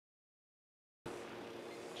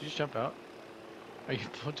Did you just jump out? Are you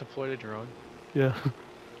deployed a drone? Yeah. Is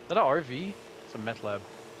that an RV? It's a meth lab.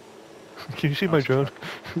 Can you see Oh, my it's a drone?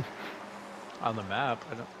 truck. On the map,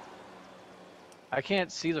 I don't. I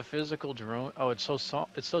can't see the physical drone. Oh, it's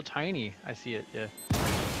so tiny. I see it. Yeah.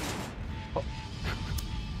 Oh.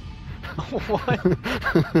 What?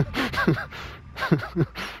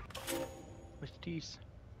 What's these?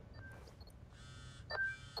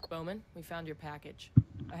 Bowman, we found your package.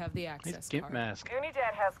 I have the access Gimp card. mask.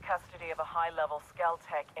 Unidad has custody of a high-level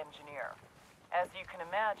Skeltech engineer. As you can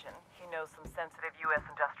imagine, he knows some sensitive U.S.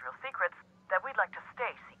 industrial secrets that we'd like to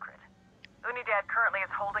stay secret. Unidad currently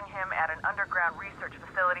is holding him at an underground research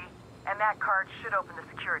facility, and that card should open the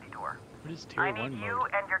security door. What is tier 1 I need mode? you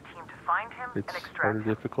and your team to find him and It's extract harder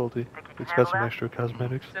him. difficulty. Think you can It's got some handle that? extra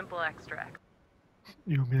cosmetics. Simple extract.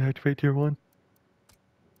 You want me to activate tier 1?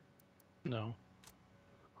 No.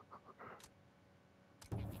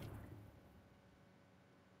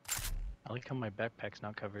 I like how my backpack's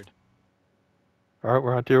not covered. Alright,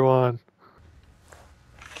 we're on tier 1.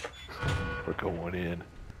 We're going in.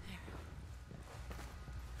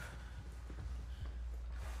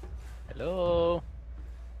 Hello.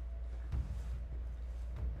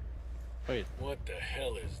 Wait. What the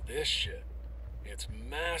hell is this shit? It's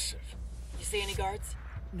massive. You see any guards?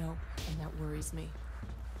 No, and that worries me.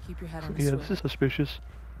 Keep your head on the Yeah, swivel. this is suspicious.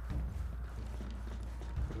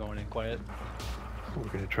 We're going in quiet. We're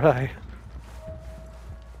gonna try.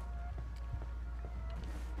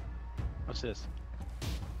 What's this?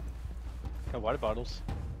 Got water bottles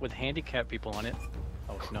with handicapped people on it.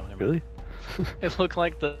 Oh no, never mind. Really? It looked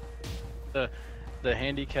like the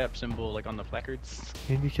handicap symbol like on the placards.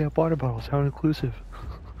 Handicap water bottles, how inclusive.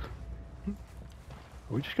 Are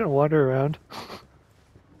we just gonna wander around?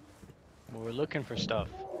 Well, we're looking for stuff.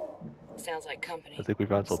 Sounds like company. I think we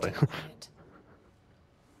found something. Stay quiet.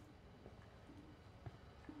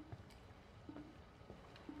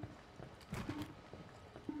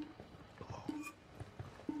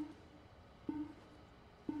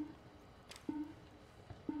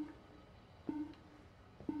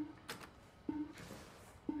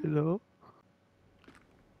 Hello?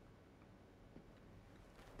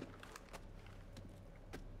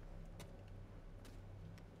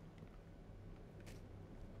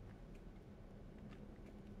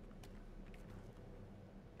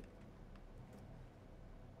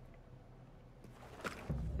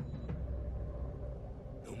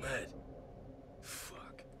 Nomad.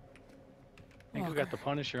 Fuck. I think we got the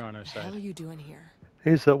Punisher on our What the hell are side. you doing here?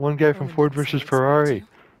 Hey, it's that one guy from Bowman Ford didn't say versus it's about Ferrari. you.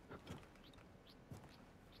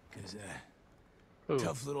 Cause Who?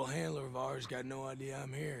 tough little handler of ours got no idea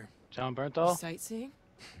I'm here. John Bernthal? Sightseeing?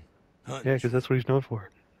 Hunting. Yeah, because that's what he's known for.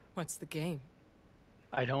 What's the game?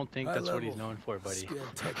 I don't think High that's what he's level known for, buddy.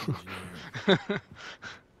 skilled tech engineer.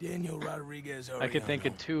 Daniel Rodriguez. I could think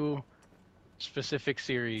of 2 specific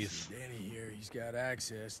series. Danny here, he's got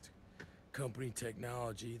access to company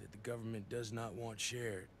technology that the government does not want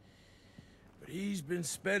shared. But he's been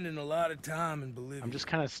spending a lot of time in Bolivia. I'm just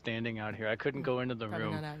kind of standing out here. I couldn't go into the Probably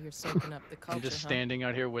room. not out here soaking up the culture, I'm just huh? standing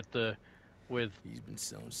out here with He's been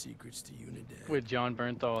selling secrets to Unidad. with John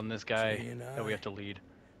Bernthal and this guy Jay and that we I. have to lead.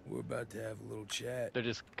 We're about to have a little chat. They're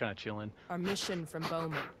just kind of chilling. Our mission from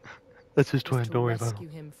Bowman That's his is twin, to don't worry about rescue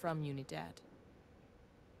him. him from Unidad.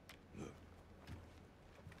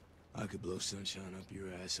 I could blow sunshine up your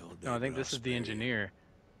ass all day. No, I think but this I'll is the spare you. engineer,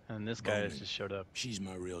 and this guy has Bowman. just showed up. She's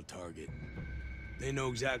my real target. They know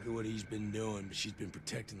exactly what he's been doing, but she's been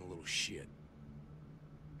protecting the little shit.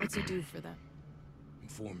 What's he do for them?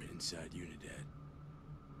 Informant inside Unidad.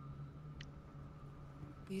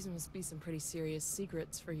 These must be some pretty serious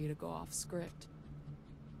secrets for you to go off script.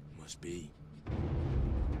 Must be.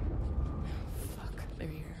 Fuck, they're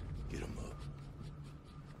here. Get him up.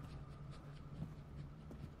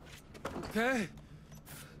 Okay.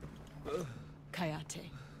 Kayate,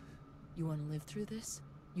 you want to live through this?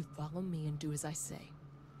 You follow me and do as I say.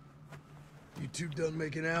 You two done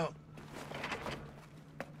making out?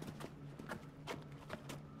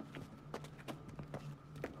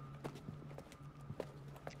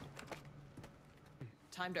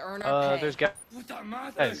 Time to earn our pay. There's guys.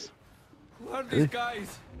 Who are these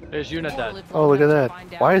guys? There's Unidad. Oh, look at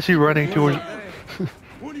that. Why is he running towards...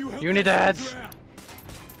 Unidads!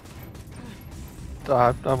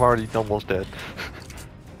 I'm already almost dead.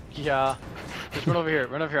 Yeah. Just run over here.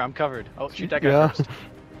 Run over here. I'm covered. Oh, shoot that guy Yeah. first.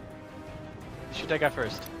 Shoot that guy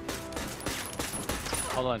first.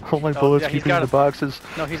 Hold on. All my Oh, bullets yeah, he's keep in got the him. boxes.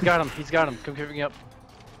 No, he's got him. He's got him. Come pick me up.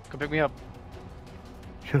 Come pick me up.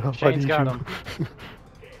 Shut up, I Shane's need got you. him.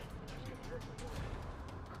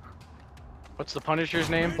 What's the Punisher's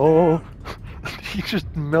name? Oh, he just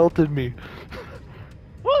melted me.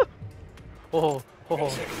 Woo! Oh, oh.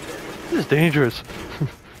 This is dangerous.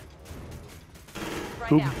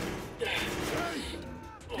 Right Ooh. now.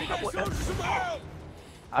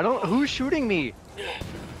 I don't. Who's shooting me?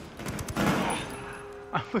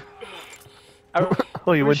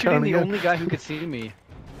 Oh, you Who's went shooting down the again. only guy who could see me?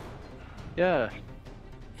 Yeah.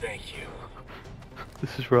 Thank you.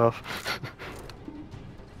 This is rough.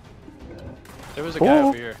 There was a guy Oh.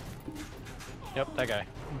 over here. Yep, that guy.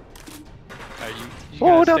 You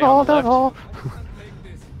Oh, gotta down stay the hall, on the down the hall. left.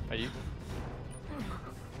 Are you?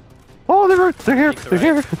 Oh, they're here. Take the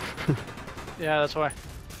They're right. here. Yeah, that's why.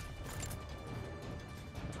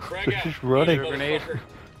 Frag They're out. just running. Need a Grenade. motherfucker.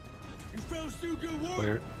 You fellas do good work.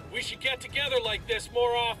 Where? We should get together like this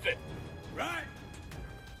more often. Right?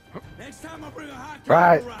 Next time I'll bring a hot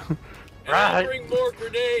Right. around. And I'll Right. bring more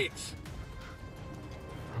grenades.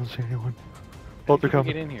 I don't see anyone. Oh, they're People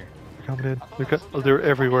coming. get in here. They're coming in. They're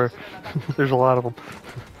everywhere. There's a lot of them.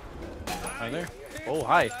 Are there? Oh,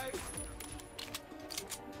 hi.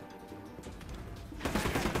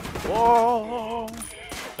 Whoa!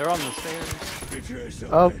 They're on the stairs. Get your ass up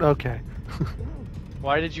Oh, there. okay.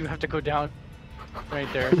 Why did you have to go down?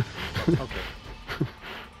 Right there. Okay.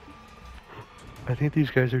 I think these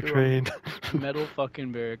guys are You're trained. Metal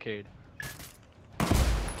fucking barricade.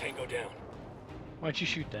 Tango down. Why'd you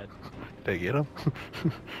shoot that? Did I get him?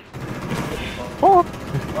 Oh!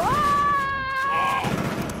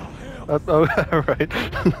 Oh, right.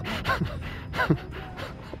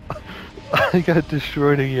 I got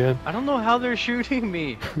destroyed again. I don't know how they're shooting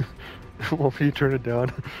me. Well, you turn it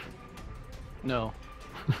down. No.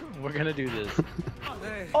 We're gonna do this.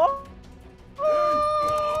 Oh!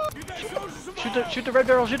 Shoot the red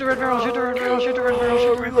barrel, shoot the red barrel, shoot the red barrel, shoot the red barrel,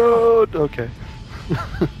 shoot the red barrel. Reload! Okay. You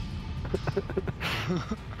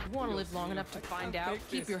want to live long enough to find out?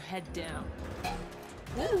 Keep your head down.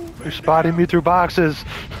 You're spotting me through boxes.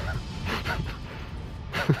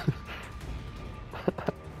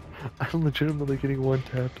 I'm legitimately getting one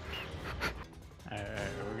tapped. Alright,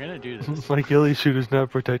 we're gonna do this. My ghillie suit is not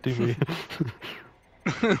protecting me.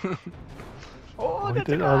 Oh, that's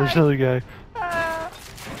a Oh, there's guy. another guy.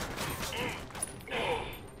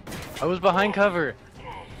 I was behind cover.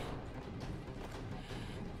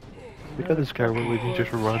 Look at this guy where he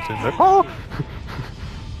just runs in there. Oh!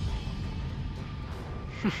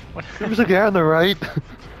 What? There's a guy on the right.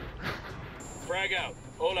 Frag out.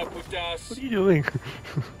 Hola, putas. What are you doing?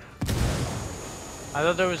 I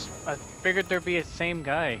thought there was. I figured there'd be a same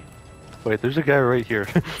guy. Wait, there's a guy right here.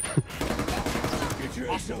 Get your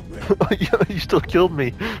ass up there. Oh, yeah, you still killed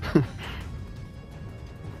me.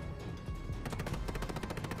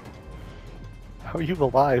 How are you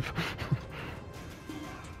alive?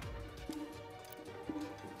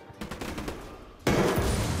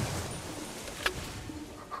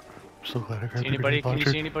 I'm so glad I grabbed See the anybody? grenade Can you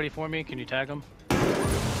launcher. see anybody for me? Can you tag them?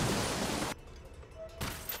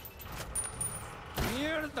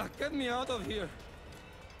 Mierda, get me out of here.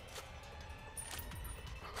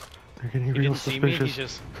 They're getting He real didn't see me.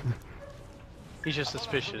 suspicious. He's just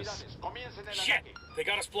suspicious. Shit! They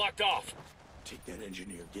got us blocked off. Take that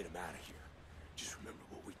engineer, get him out of here. Just remember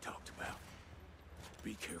what we talked about.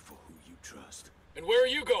 Be careful who you trust. And where are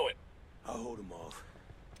you going? I'll hold him off.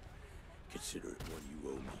 Consider it one you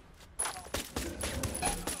owe me.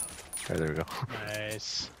 Okay, there we go.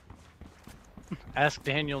 Nice. Ask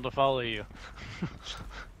Daniel to follow you.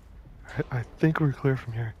 I think we're clear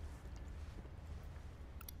from here.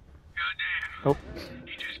 Oh,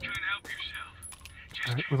 You just couldn't help yourself. Just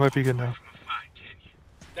alright, came we might be good home now. from a fight, can you?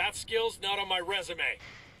 That skill's not on my resume.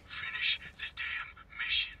 Finish the damn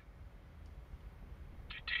mission.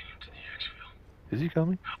 Get Daniel to the exfil. Is he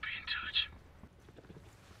coming? I'll be in touch.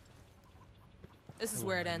 This is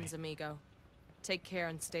where it ends, amigo. Take care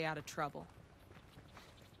and stay out of trouble.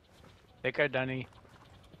 Take our Dunny.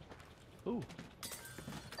 Ooh.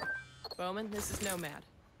 Bowman, this is Nomad.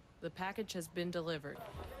 The package has been delivered.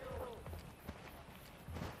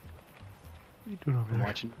 What are you doing over I'm there?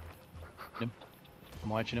 watching him. I'm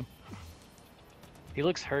watching him. He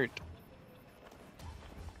looks hurt.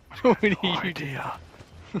 What do No you do? idea.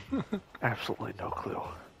 Absolutely no clue.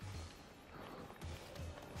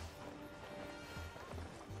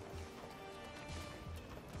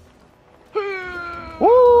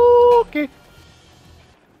 Okay.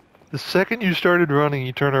 The second you started running,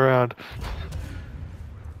 you turn around.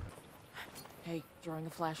 Hey, throwing a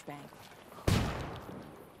flashbang.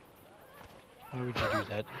 Why would you do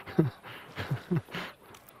that?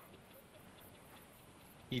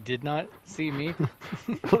 He did not see me.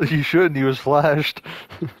 You shouldn't, he was flashed.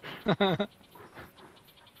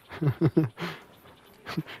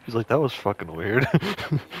 He's like, that was fucking weird.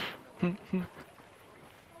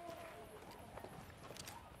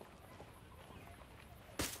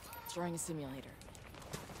 Destroying a simulator.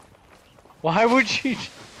 Why would she?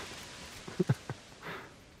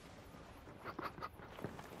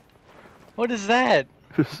 What is that?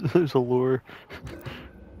 There's a lure.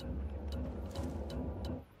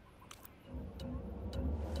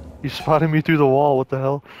 You spotted me through the wall, what the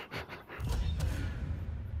hell?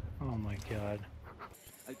 Oh my god.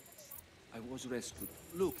 I was rescued.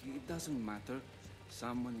 Look, it doesn't matter.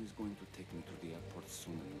 Someone is going to take me to the airport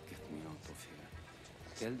soon and get me out of here.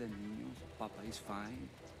 Tell the niños Papa is fine.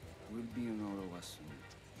 We'll be in Orowa soon.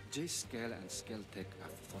 J. Scale and Scale Tech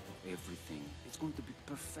have thought of everything. It's going to be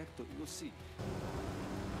perfecto. You'll see.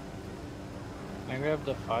 Can I grab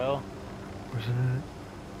the file? Where's it at?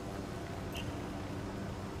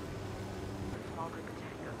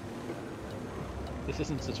 This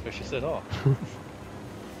isn't suspicious at all.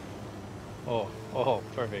 Oh,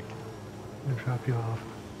 perfect. I'm gonna drop you off.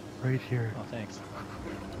 Right here. Oh, thanks.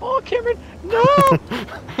 Oh, Cameron, no!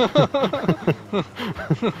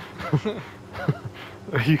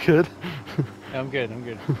 Are you good? Yeah, I'm good. I'm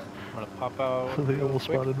gonna pop out. They real almost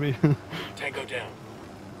quick. spotted me. Tango down.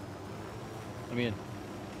 Let me in.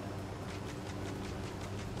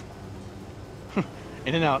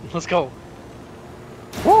 In and out. Let's go.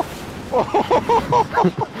 Whoa!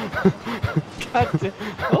 God damn.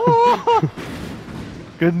 Oh!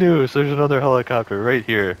 Good news, there's another helicopter right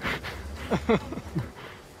here.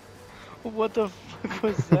 What the fuck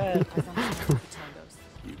was that? I found some tangos.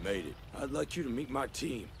 You made it. I'd like you to meet my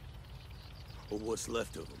team. Or what's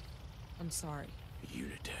left of them. I'm sorry.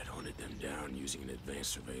 Unidad hunted them down using an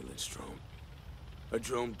advanced surveillance drone. A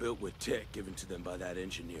drone built with tech given to them by that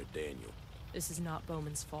engineer Daniel. This is not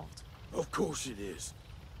Bowman's fault. Of course it is.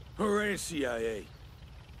 Her and CIA.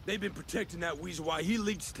 They've been protecting that weasel while he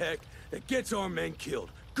leaks tech that gets our men killed.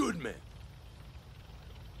 Good men.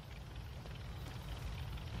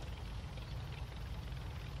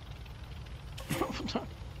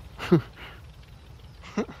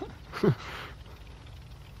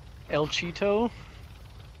 El Cheeto?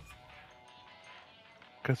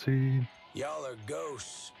 Cutscene. Y'all are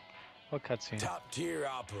ghosts. What cutscene? Top-tier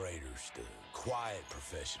operators, the quiet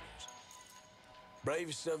professionals.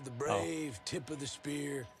 Bravest of the brave, tip of the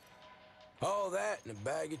spear. All that in a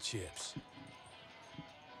bag of chips.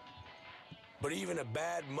 But even a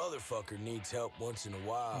bad motherfucker needs help once in a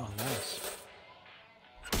while. Oh, nice.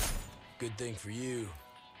 Good thing for you.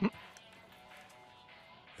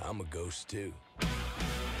 I'm a ghost too.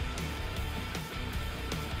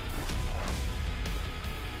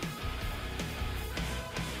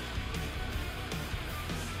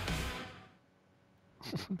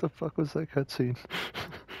 What the fuck was that cutscene?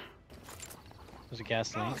 There's a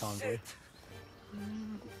gasoline convoy.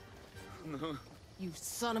 You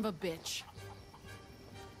son of a bitch.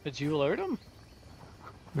 Did you alert him?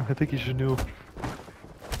 No, I think you should know.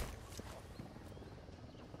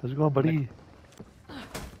 How's it going, buddy?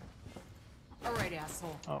 All right,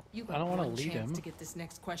 asshole. Oh, You I got don't want to one lead chance him. to get this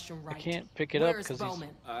next question right. I can't pick it up Where's because he's... Bowman?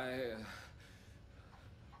 I...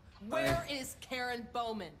 Where is Karen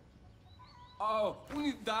Bowman? Oh,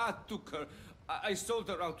 Unidad took her. I sold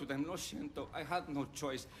her out to them. Lo siento. I had no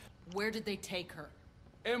choice. Where did they take her?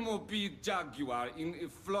 MOB Jaguar in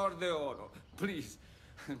Flor de Oro. Please.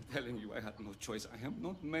 I'm telling you, I had no choice. I am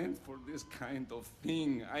not meant for this kind of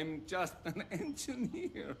thing. I'm just an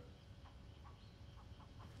engineer.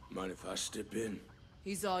 Mind if I step in?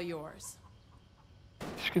 He's all yours.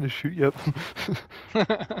 He's gonna shoot you up.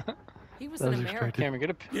 He was That an was American. expected. Cameron, get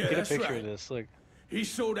a that's picture right. of this. Look. He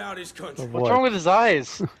sold out his country. Of What's what? wrong with his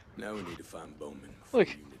eyes? Now we need to find Bowman before Look.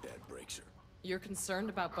 Unidad breaks her. You're concerned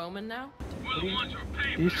about Bowman now? We're the ones who are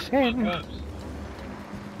paying He's for the saying- fuck-ups.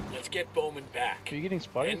 Let's get Bowman back. Are you getting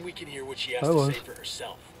spotted? And we can hear what she has I to was. say for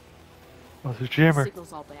herself. Oh, there's a jammer.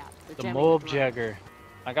 Signal's all bad. They're The jamming Moab the drone. Jagger.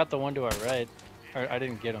 I got the one to our right. Or I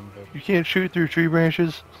didn't get him, but You can't shoot through tree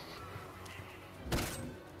branches.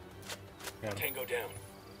 got him. Tango down.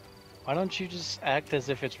 Why don't you just act as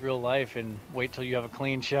if it's real life and wait till you have a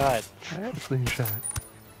clean shot? I had a clean shot.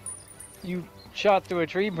 You shot through a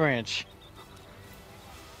tree branch.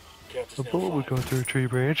 Count to A stand bullet would five. go through a tree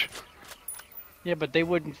branch. Yeah, but they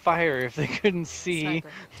wouldn't fire if they couldn't see. Sniper,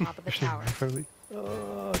 top of the tower. Probably.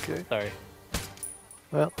 Oh, okay. Sorry.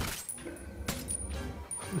 Well,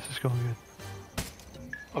 this is going good.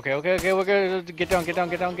 Okay, we're gonna get down.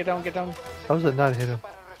 How does it not hit him?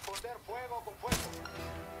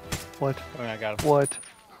 What? Oh, I got him. What?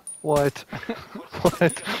 What?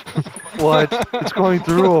 What? What? It's going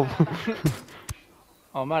through him.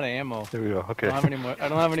 Oh, I'm out of ammo. There we go. I Okay. don't have any more. I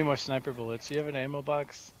don't have any more sniper bullets. Do you have an ammo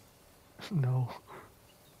box? No.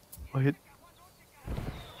 Wait.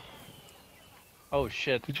 Oh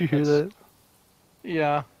shit. Did you hear That's- that?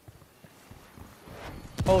 Yeah.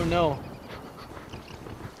 Oh no.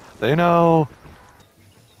 They know.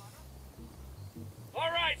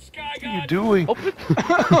 All right, Sky What are you God. doing? Open.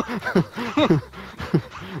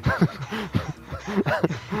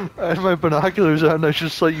 I had my binoculars out and I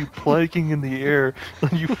just saw you planking in the air.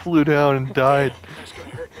 And you flew down and died. Damn, that's gonna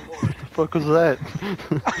hurt in the What morning. the fuck was that?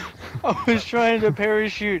 I was trying to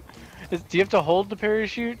parachute. Do you have to hold the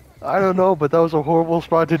parachute? I don't know, but that was a horrible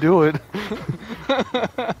spot to do it.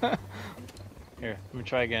 Here, let me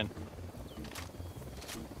try again.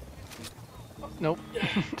 Nope.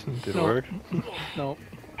 Did it Nope. work? Nope.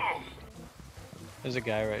 There's a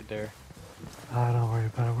guy right there. Ah, don't worry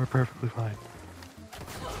about it. We're perfectly fine.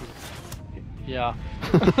 Yeah.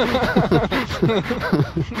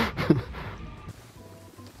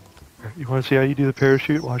 You want to see how you do the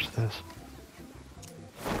parachute? Watch this.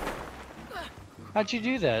 How'd you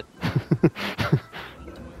do that?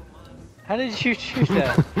 How did you do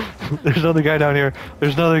that? There's another guy down here.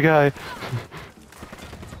 There's another guy.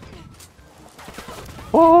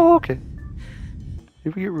 Oh, okay.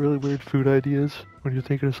 You ever get really weird food ideas when you're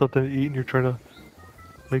thinking of something to eat and you're trying to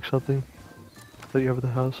make something that you have at the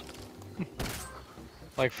house?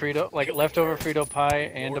 Like like leftover Frito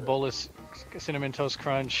pie and a bowl of cinnamon toast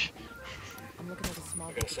crunch. I'm looking at a small.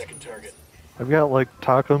 I got a second target. I've got like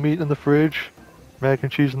taco meat in the fridge, mac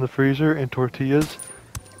and cheese in the freezer, and tortillas.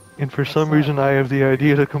 And for some reason I have the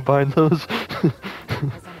idea to combine those. Alright,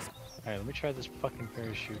 let me try this fucking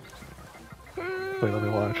parachute. Wait, let me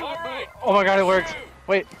watch. All right. Oh my god, it worked!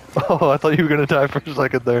 Wait. Oh, I thought you were gonna die for a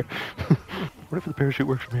second there. What if the parachute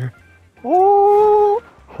works from here? Oh!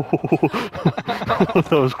 That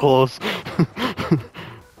was close.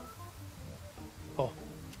 Oh,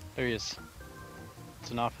 there he is.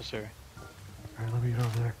 It's an officer. Alright, let me get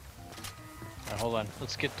over there. Alright, hold on.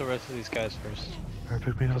 Let's get the rest of these guys first. Alright,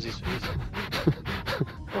 pick me up. 'Cause he's...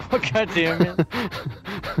 Oh god damn it.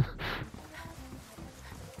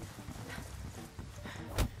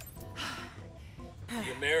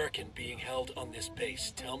 The American being held on this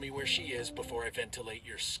base. Tell me where she is before I ventilate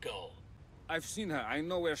your skull. I've seen her. I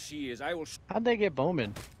know where she is. I will. How'd they get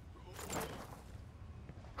Bowman?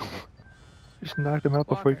 Just knocked him out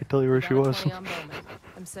before Walker, you could tell you where she down was. 20 on Bowman.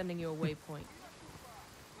 I'm sending you a waypoint.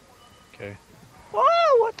 Okay.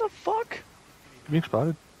 Whoa, what the fuck? Being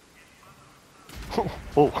spotted.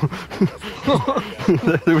 Oh.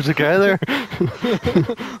 There was a guy there?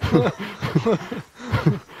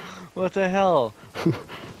 What the hell?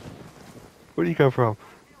 Where do you come from?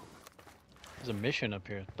 There's a mission up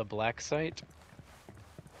here. The black site?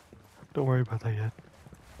 Don't worry about that yet.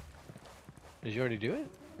 Did you already do it?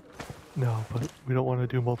 No, but we don't want to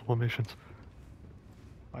do multiple missions.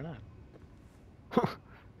 Why not?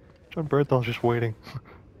 John Bernthal's just waiting.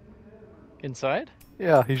 Inside?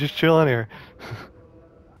 Yeah, he's just chilling here.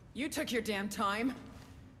 You took your damn time.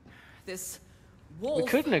 This wolf We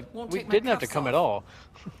couldn't have, won't we take my didn't have to cuffs come off. at all.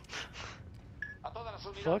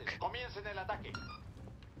 Fuck.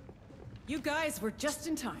 You guys were just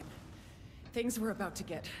in time. Things were about to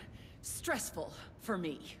get stressful for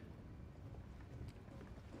me.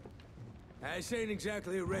 This ain't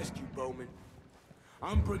exactly a rescue, Bowman.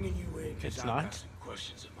 I'm bringing you in because It's I've not? got some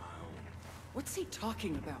questions of my own. What's he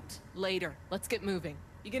talking about? Later. Let's get moving.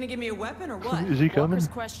 You gonna give me a weapon or what? Is he coming? Walker's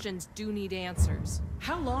questions do need answers.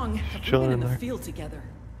 How long have we chilling been in in the there. field together?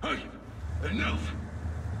 Hey, enough.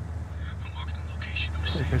 I'm marking the location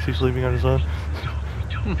of I guess he's leaving on his own.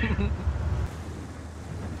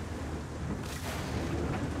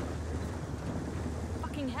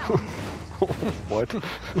 Fucking hell. What?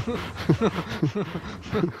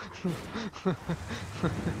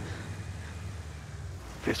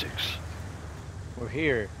 Physics. We're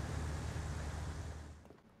here.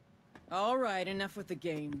 All right, enough with the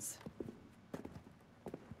games.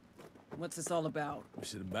 What's this all about?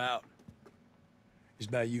 What's it about? It's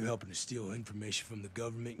about you helping to steal information from the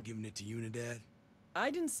government and giving it to Unidad?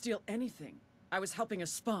 I didn't steal anything. I was helping a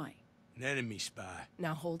spy. An enemy spy.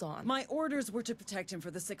 Now hold on. My orders were to protect him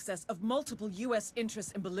for the success of multiple U.S.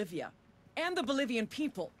 interests in Bolivia. And the Bolivian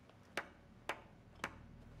people.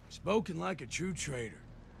 Spoken like a true traitor.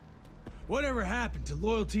 Whatever happened to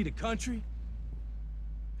loyalty to country?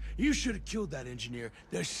 You should have killed that engineer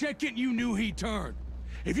the second you knew he turned.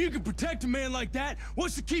 If you could protect a man like that,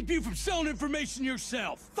 what's to keep you from selling information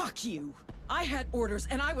yourself? Fuck you! I had orders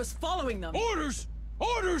and I was following them. Orders?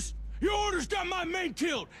 Orders? Your orders got my men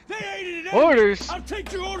killed! They aided it! Orders? I'll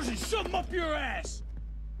take your orders and shove them up your ass!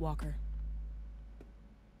 Walker.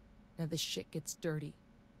 Now this shit gets dirty.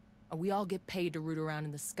 We all get paid to root around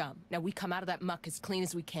in the scum. Now we come out of that muck as clean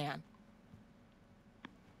as we can.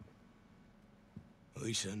 At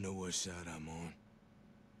least I know what side I'm on.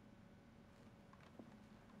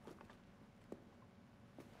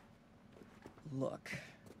 Look.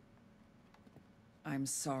 I'm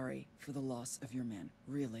sorry for the loss of your men,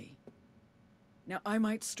 really. Now, I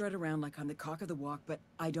might strut around like I'm the cock of the walk, but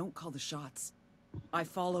I don't call the shots. I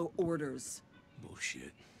follow orders.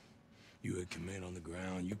 Bullshit. You had command on the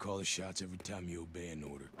ground. You call the shots every time you obey an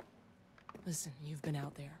order. Listen, you've been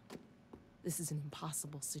out there. This is an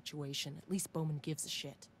impossible situation. At least Bowman gives a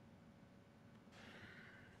shit.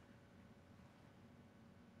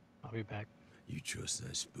 I'll be back. You trust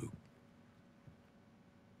that spook?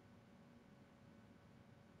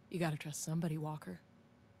 You gotta trust somebody, Walker.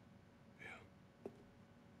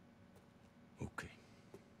 Okay.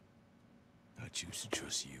 I choose to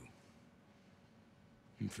trust you.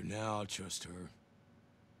 And for now, I'll trust her.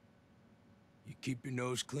 You keep your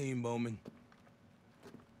nose clean, Bowman.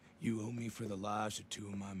 You owe me for the lives of 2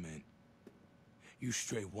 of my men. You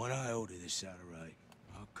stray 1 iota this satellite,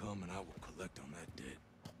 I'll come and I will collect on that debt.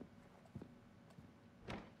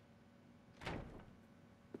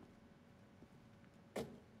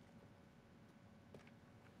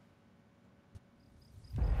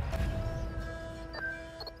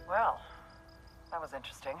 Well, that was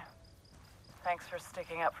interesting. Thanks for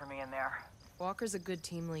sticking up for me in there. Walker's a good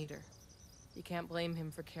team leader. You can't blame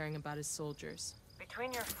him for caring about his soldiers.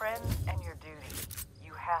 Between your friends and your duty,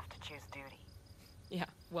 you have to choose duty. Yeah,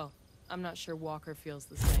 well, I'm not sure Walker feels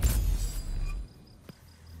the same.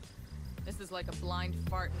 This is like a blind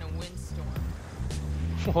fart in a windstorm.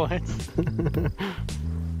 What?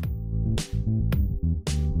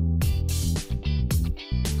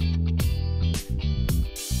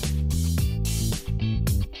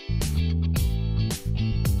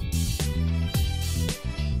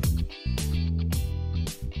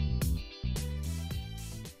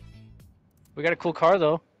 We got a cool car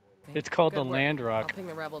though. Okay, It's called good the work. Land I'll Rock. ping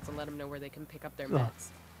the rebels and let them know where they can pick up their Oh. meds.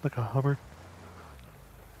 Like a Hummer.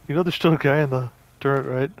 You know there's still a guy in the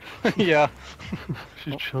turret, right? Yeah.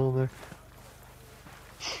 She's chilling there.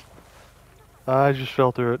 I just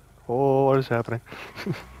fell through it. Oh, what is happening?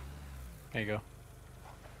 There you go.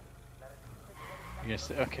 I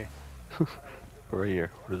guess, okay. Right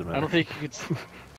here. What does it matter? I don't think you could.